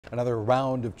Another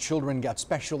round of children got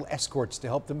special escorts to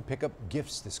help them pick up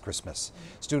gifts this Christmas.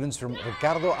 Students from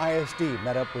Ricardo ISD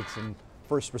met up with some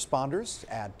first responders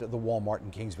at the Walmart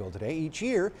in Kingsville today. Each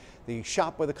year, the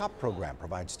Shop with a Cop program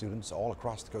provides students all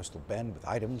across the coastal bend with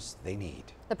items they need.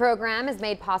 The program is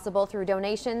made possible through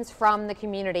donations from the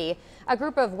community. A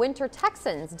group of Winter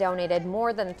Texans donated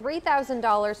more than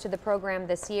 $3,000 to the program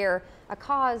this year, a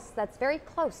cause that's very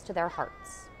close to their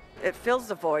hearts. It fills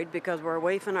the void because we're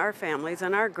away from our families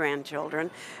and our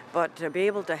grandchildren, but to be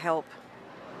able to help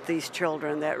these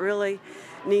children that really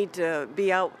need to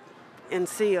be out and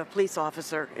see a police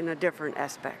officer in a different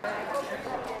aspect.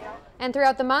 And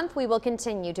throughout the month, we will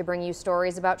continue to bring you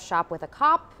stories about Shop with a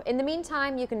Cop. In the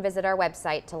meantime, you can visit our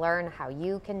website to learn how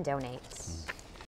you can donate.